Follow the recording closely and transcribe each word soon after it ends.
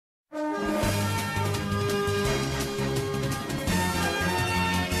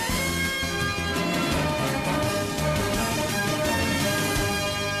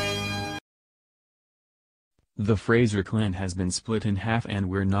The Fraser clan has been split in half and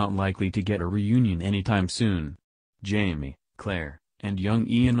we're not likely to get a reunion anytime soon. Jamie, Claire, and young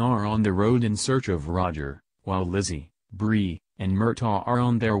Ian are on the road in search of Roger, while Lizzie, Bree, and Murtaugh are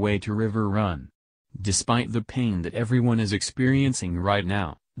on their way to River Run. Despite the pain that everyone is experiencing right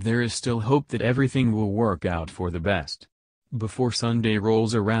now, there is still hope that everything will work out for the best. Before Sunday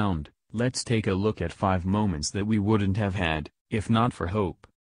rolls around, let's take a look at 5 moments that we wouldn't have had, if not for hope.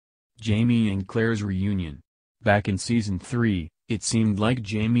 Jamie and Claire's reunion. Back in Season 3, it seemed like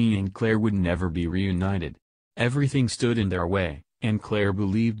Jamie and Claire would never be reunited. Everything stood in their way, and Claire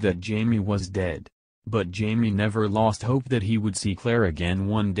believed that Jamie was dead. But Jamie never lost hope that he would see Claire again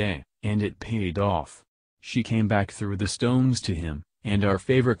one day, and it paid off. She came back through the stones to him, and our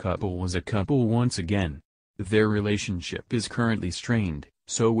favorite couple was a couple once again. Their relationship is currently strained,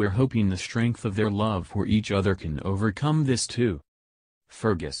 so we're hoping the strength of their love for each other can overcome this too.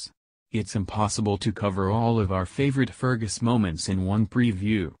 Fergus. It's impossible to cover all of our favorite Fergus moments in one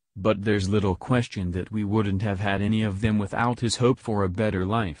preview, but there's little question that we wouldn't have had any of them without his hope for a better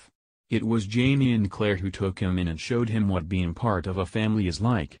life. It was Jamie and Claire who took him in and showed him what being part of a family is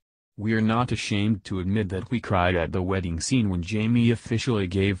like. We're not ashamed to admit that we cried at the wedding scene when Jamie officially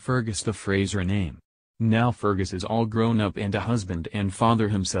gave Fergus the Fraser name. Now Fergus is all grown up and a husband and father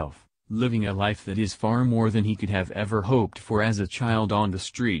himself, living a life that is far more than he could have ever hoped for as a child on the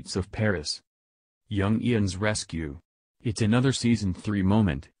streets of Paris. Young Ian's rescue. It's another Season 3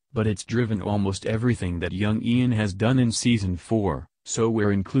 moment, but it's driven almost everything that young Ian has done in Season 4, so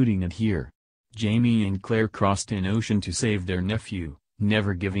we're including it here. Jamie and Claire crossed an ocean to save their nephew,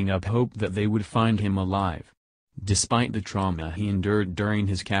 never giving up hope that they would find him alive. Despite the trauma he endured during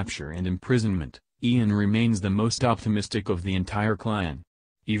his capture and imprisonment, Ian remains the most optimistic of the entire clan.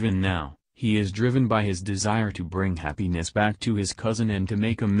 Even now, he is driven by his desire to bring happiness back to his cousin and to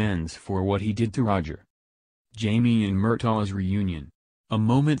make amends for what he did to Roger. Jamie and Murtaugh's reunion. A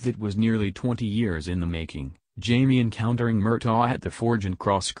moment that was nearly 20 years in the making. Jamie encountering Murtaugh at the forge in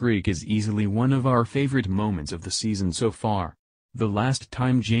Cross Creek is easily one of our favorite moments of the season so far. The last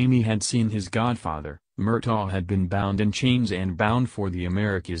time Jamie had seen his godfather, Murtaugh had been bound in chains and bound for the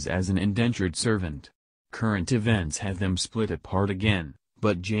Americas as an indentured servant. Current events have them split apart again,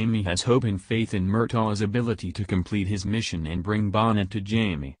 but Jamie has hope and faith in Murtaugh's ability to complete his mission and bring Bonnet to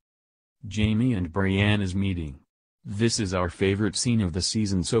Jamie. Jamie and Brianna's meeting. This is our favorite scene of the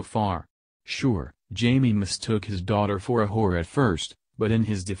season so far. Sure, Jamie mistook his daughter for a whore at first, but in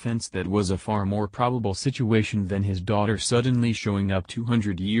his defense that was a far more probable situation than his daughter suddenly showing up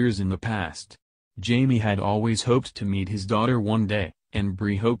 200 years in the past. Jamie had always hoped to meet his daughter one day, and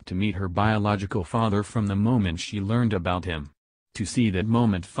Bree hoped to meet her biological father from the moment she learned about him. To see that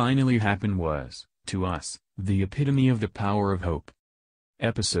moment finally happen was, to us, the epitome of the power of hope.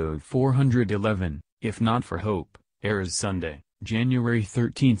 Episode 411, If Not for Hope, airs Sunday, January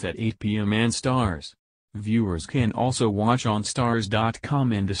 13th at 8 p.m. and Stars. Viewers can also watch on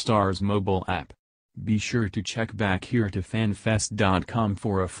Stars.com and the Stars mobile app. Be sure to check back here to fanfest.com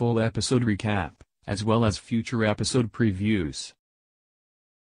for a full episode recap, as well as future episode previews.